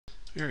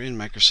We're in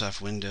Microsoft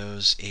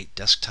Windows 8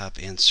 Desktop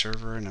and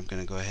Server, and I'm going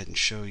to go ahead and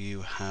show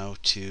you how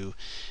to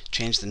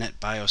change the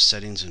NETBIOS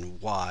settings and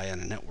why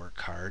on a network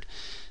card.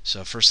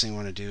 So first thing we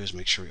want to do is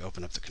make sure we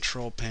open up the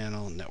control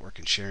panel, Network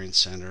and Sharing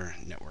Center,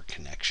 Network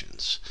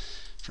Connections.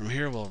 From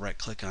here we'll right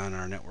click on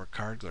our network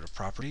card, go to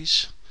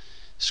Properties,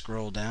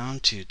 scroll down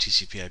to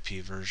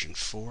TCP/IP version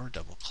 4,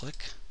 double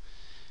click,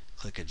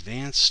 click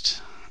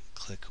Advanced,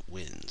 click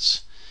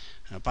Wins.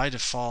 Now, by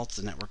default,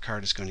 the network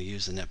card is going to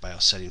use the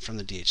NetBIOS setting from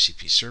the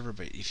DHCP server,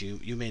 but if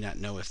you may not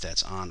know if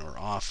that's on or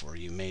off, or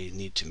you may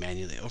need to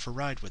manually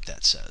override what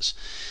that says.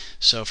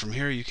 So from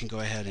here, you can go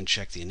ahead and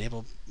check the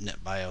Enable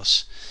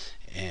NetBIOS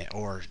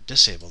or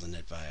Disable the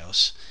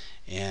NetBIOS,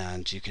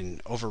 and you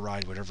can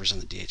override whatever's on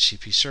the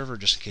DHCP server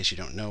just in case you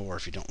don't know or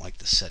if you don't like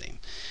the setting.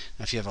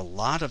 Now, if you have a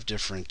lot of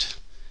different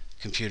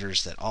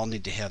computers that all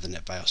need to have the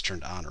NetBIOS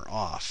turned on or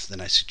off, then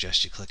I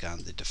suggest you click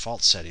on the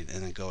default setting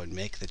and then go and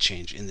make the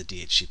change in the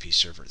DHCP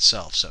server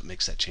itself, so it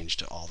makes that change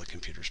to all the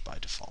computers by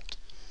default.